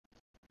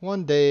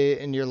One day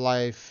in your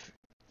life,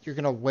 you're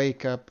going to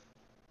wake up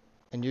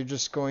and you're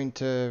just going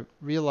to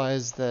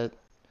realize that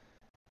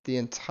the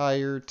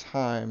entire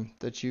time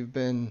that you've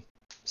been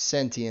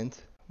sentient,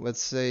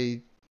 let's say,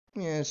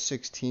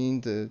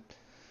 16 to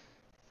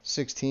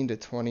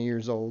 20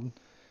 years old,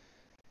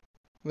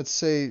 let's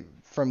say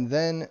from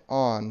then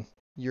on,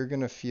 you're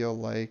going to feel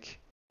like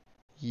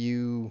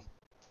you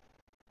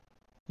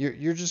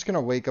you're just going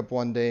to wake up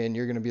one day and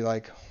you're going to be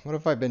like, what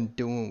have I been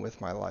doing with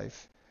my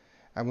life?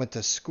 I went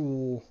to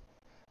school,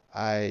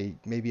 I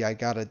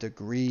got a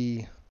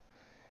degree,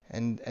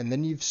 and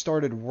then you've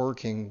started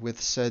working with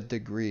said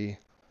degree,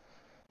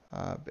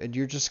 and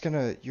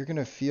you're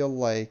gonna feel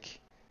like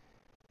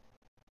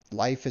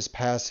life is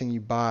passing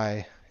you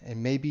by,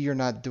 and maybe you're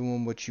not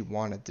doing what you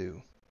want to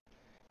do.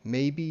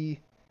 Maybe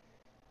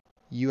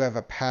you have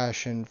a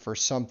passion for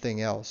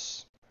something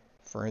else,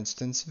 for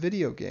instance,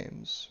 video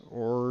games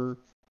or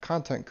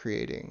content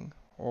creating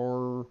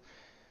or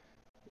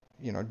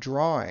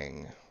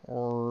drawing,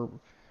 or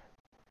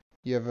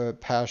you have a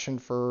passion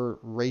for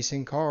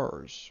racing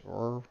cars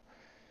or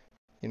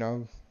you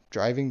know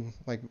driving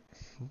like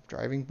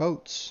driving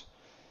boats.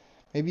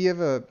 Maybe you have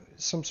a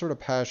some sort of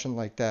passion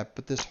like that,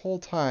 but this whole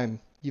time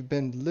you've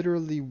been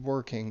literally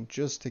working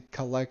just to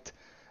collect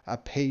a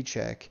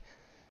paycheck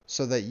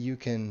so that you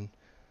can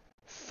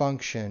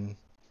function.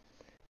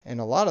 And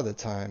a lot of the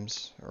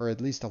times, or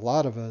at least a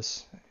lot of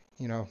us,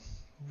 you know,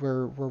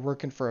 we're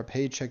working for a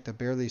paycheck to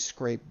barely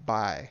scrape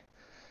by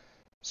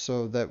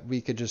so that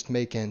we could just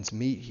make ends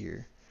meet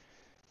here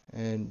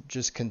and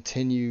just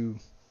continue,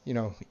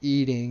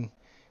 eating,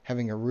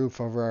 having a roof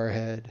over our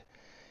head,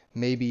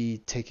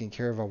 maybe taking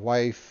care of a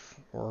wife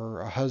or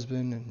a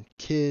husband and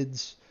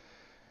kids.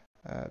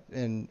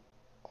 And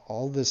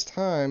all this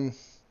time,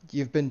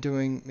 you've been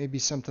doing maybe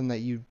something that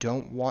you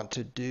don't want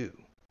to do.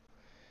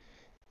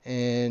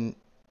 And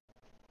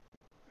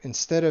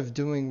instead of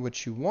doing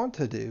what you want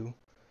to do,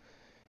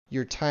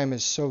 your time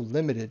is so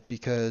limited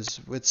because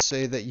let's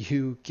say that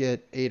you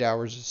get 8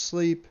 hours of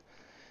sleep.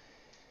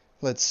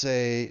 Let's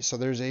say, so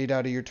there's 8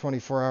 out of your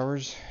 24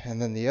 hours,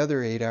 and then the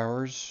other 8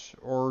 hours,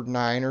 or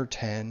 9 or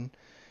 10,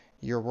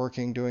 you're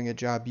working doing a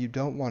job you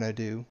don't want to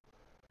do,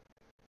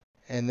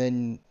 and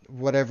then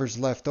whatever's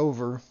left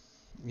over,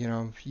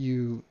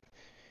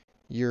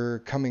 you're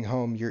coming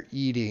home, you're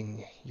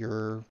eating,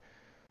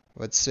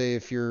 let's say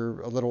if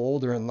you're a little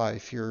older in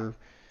life, you're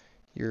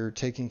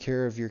taking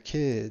care of your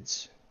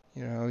kids,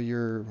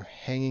 you're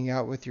hanging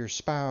out with your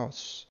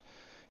spouse,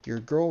 your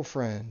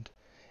girlfriend,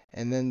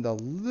 and then the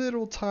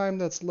little time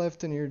that's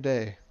left in your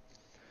day,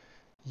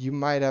 you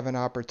might have an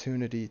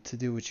opportunity to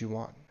do what you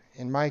want.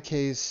 In my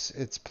case,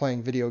 it's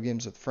playing video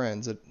games with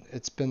friends.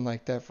 It's been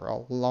like that for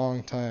a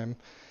long time.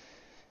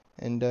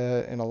 And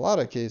in a lot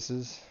of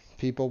cases,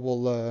 people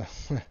will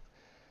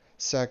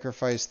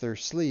sacrifice their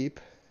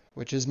sleep,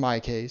 which is my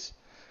case,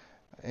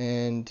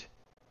 and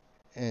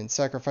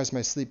sacrifice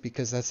my sleep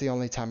because that's the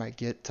only time I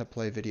get to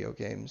play video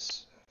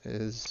games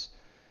is,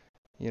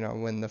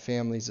 when the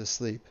family's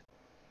asleep.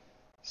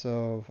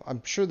 So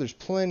I'm sure there's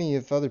plenty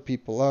of other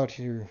people out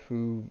here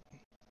who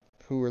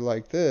are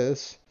like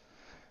this.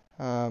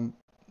 Um,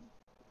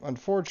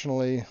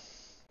 Unfortunately,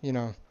 you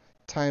know,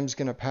 time's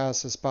gonna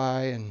pass us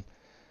by, and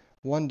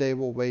one day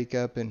we'll wake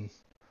up and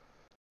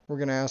we're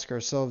gonna ask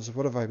ourselves,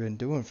 what have I been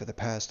doing for the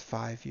past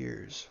 5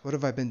 years? What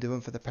have I been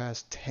doing for the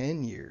past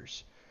 10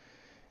 years?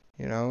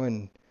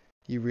 And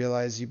you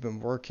realize you've been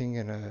working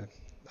in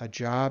a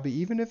job,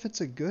 even if it's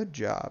a good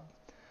job,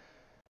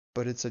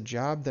 but it's a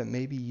job that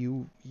maybe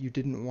you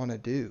didn't want to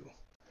do.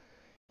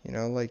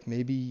 Like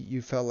maybe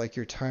you felt like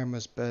your time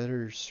was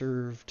better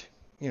served,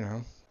 you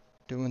know,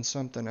 doing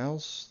something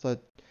else that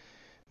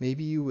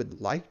maybe you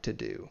would like to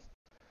do.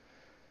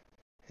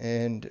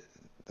 And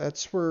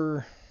that's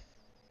where,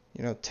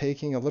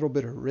 taking a little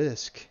bit of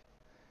risk,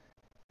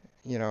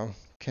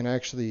 can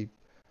actually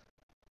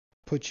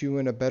put you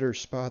in a better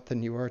spot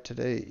than you are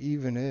today,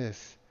 even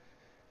if,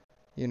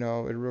 it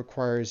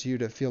requires you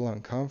to feel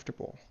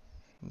uncomfortable.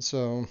 And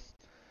so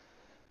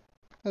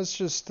that's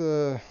just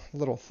a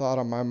little thought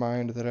on my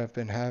mind that I've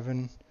been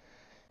having.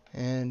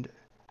 And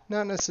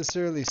not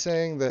necessarily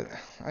saying that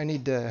I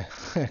need to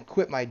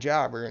quit my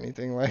job or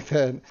anything like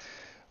that,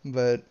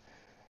 but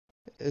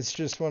it's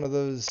just one of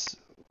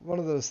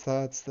those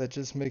thoughts that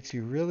just makes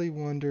you really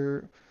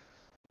wonder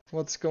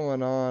what's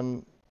going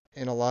on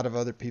in a lot of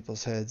other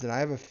people's heads. And I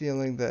have a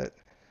feeling that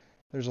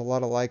there's a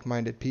lot of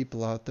like-minded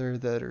people out there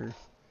that are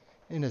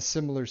in a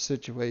similar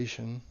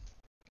situation.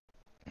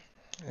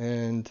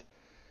 And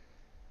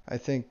I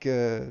think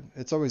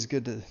it's always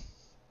good to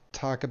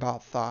talk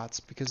about thoughts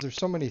because there's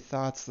so many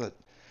thoughts that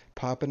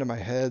pop into my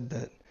head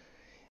that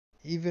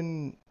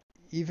even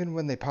even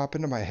when they pop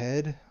into my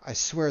head, I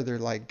swear they're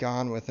like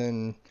gone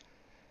within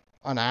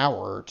an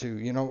hour or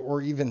two,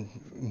 or even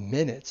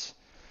minutes.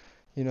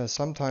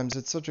 Sometimes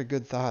it's such a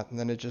good thought and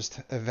then it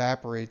just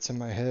evaporates in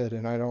my head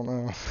and I don't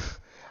know.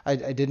 I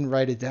didn't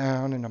write it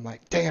down and I'm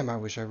like, damn, I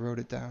wish I wrote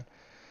it down.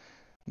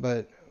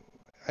 But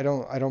I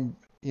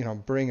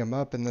don't bring them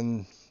up and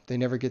then they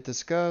never get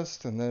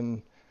discussed and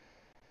then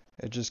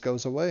It just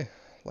goes away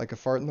like a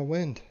fart in the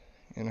wind,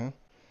 you know?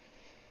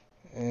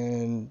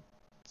 And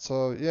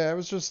so, yeah, I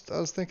was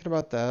thinking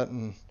about that,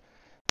 and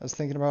I was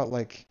thinking about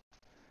like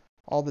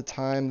all the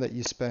time that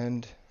you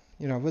spend,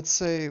 let's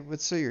say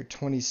you're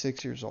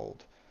 26 years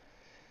old,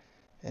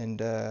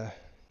 and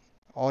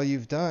all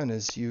you've done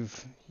is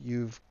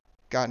you've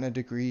gotten a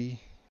degree.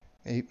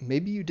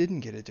 Maybe you didn't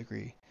get a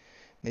degree.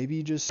 Maybe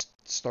you just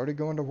started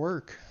going to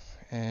work,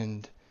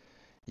 and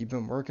you've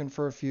been working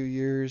for a few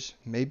years.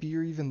 Maybe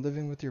you're even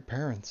living with your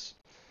parents,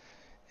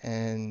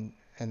 and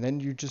then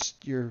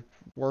you're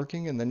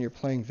working, and then you're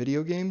playing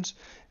video games.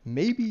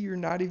 Maybe you're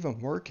not even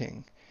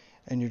working,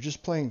 and you're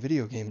just playing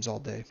video games all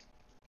day.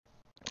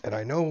 And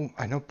I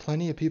know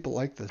plenty of people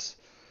like this.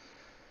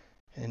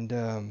 And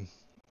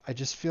I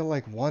just feel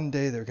like one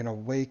day they're gonna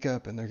wake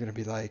up and they're gonna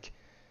be like,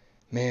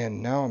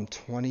 man, now I'm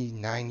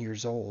 29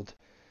 years old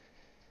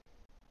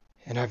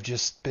and I've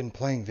just been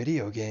playing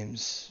video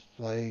games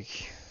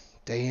like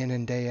day in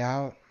and day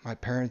out. My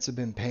parents have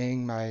been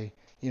paying my,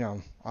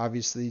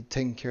 obviously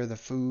taking care of the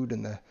food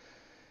and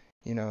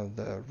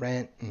the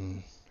rent,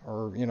 and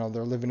or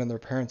they're living in their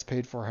parents'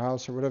 paid for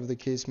house or whatever the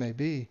case may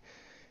be.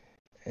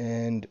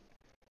 And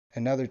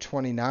another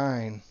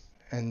 29,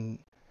 and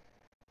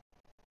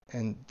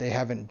they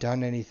haven't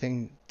done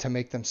anything to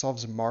make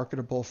themselves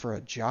marketable for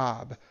a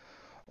job,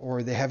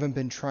 or they haven't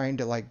been trying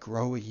to like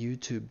grow a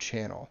YouTube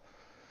channel.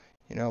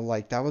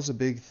 Like that was a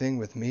big thing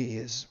with me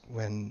is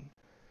when,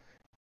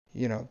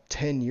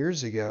 10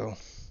 years ago,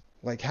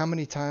 like how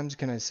many times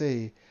can I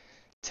say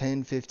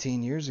 10,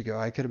 15 years ago,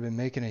 I could have been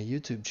making a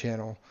YouTube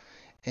channel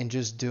and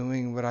just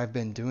doing what I've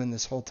been doing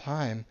this whole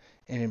time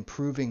and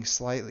improving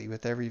slightly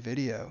with every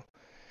video.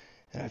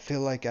 And I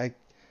feel like I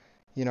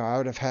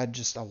would have had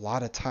just a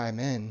lot of time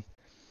in,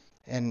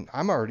 and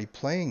I'm already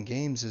playing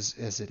games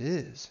as it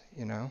is.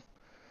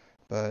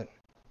 But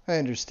I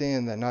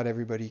understand that not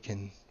everybody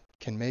can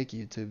make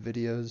YouTube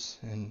videos,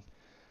 and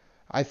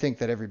I think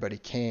that everybody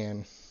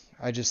can.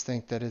 I just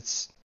think that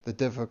it's the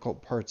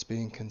difficult part's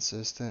being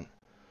consistent.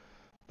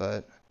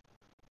 But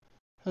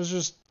it was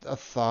just a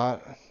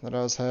thought that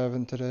I was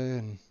having today,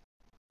 and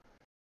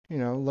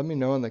let me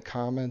know in the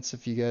comments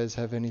if you guys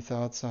have any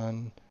thoughts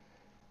on,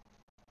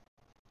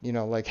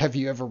 like have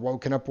you ever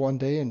woken up one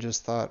day and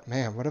just thought,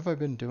 man, what have I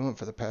been doing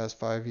for the past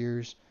 5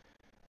 years?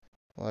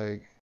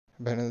 Like,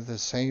 I've been in the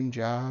same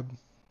job,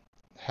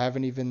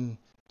 haven't even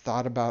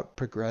thought about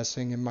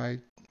progressing in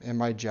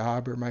my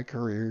job or my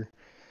career,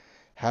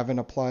 haven't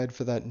applied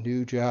for that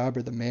new job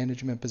or the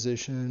management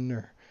position,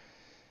 or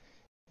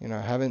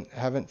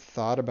haven't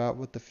thought about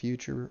what the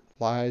future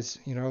lies.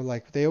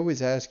 Like they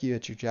always ask you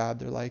at your job,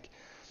 they're like,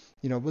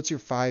 what's your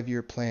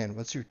 5-year plan?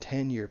 What's your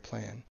 10-year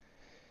plan?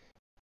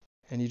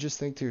 And you just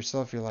think to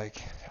yourself, you're like,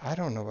 I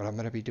don't know what I'm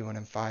going to be doing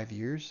in 5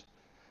 years.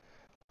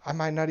 I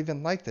might not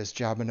even like this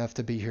job enough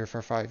to be here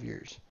for 5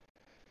 years.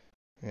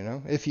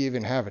 If you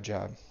even have a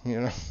job.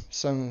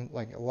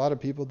 Like a lot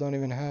of people don't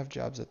even have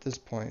jobs at this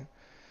point.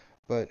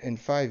 But in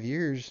 5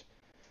 years,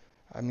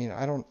 I mean,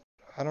 I don't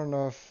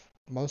know if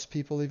most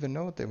people even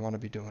know what they want to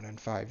be doing in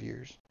 5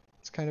 years.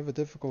 It's kind of a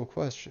difficult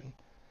question.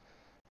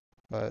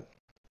 But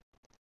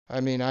I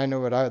mean, I know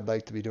what I'd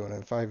like to be doing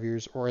in 5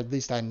 years, or at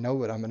least I know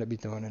what I'm going to be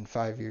doing in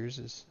 5 years.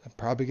 Is I'm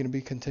probably going to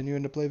be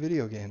continuing to play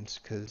video games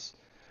because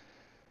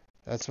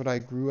that's what I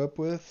grew up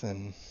with,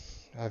 and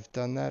I've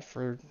done that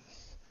for,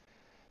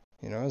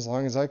 as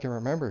long as I can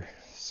remember.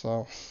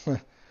 So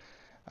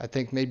I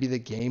think maybe the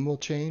game will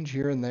change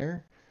here and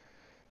there.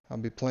 I'll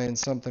be playing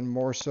something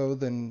more so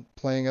than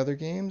playing other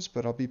games,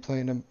 but I'll be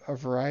playing a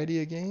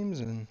variety of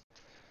games, and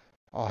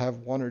I'll have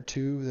one or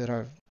two that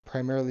I've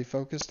primarily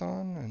focused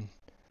on,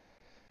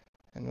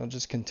 and I'll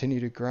just continue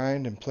to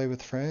grind and play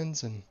with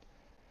friends, and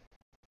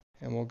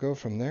we'll go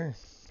from there.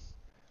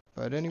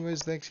 But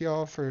anyways, thanks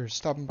y'all for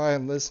stopping by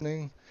and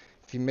listening.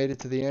 If you made it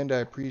to the end, I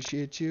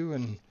appreciate you,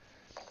 and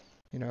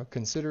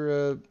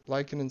consider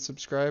liking and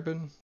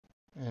subscribing.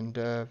 And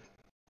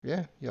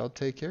yeah, y'all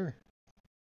take care.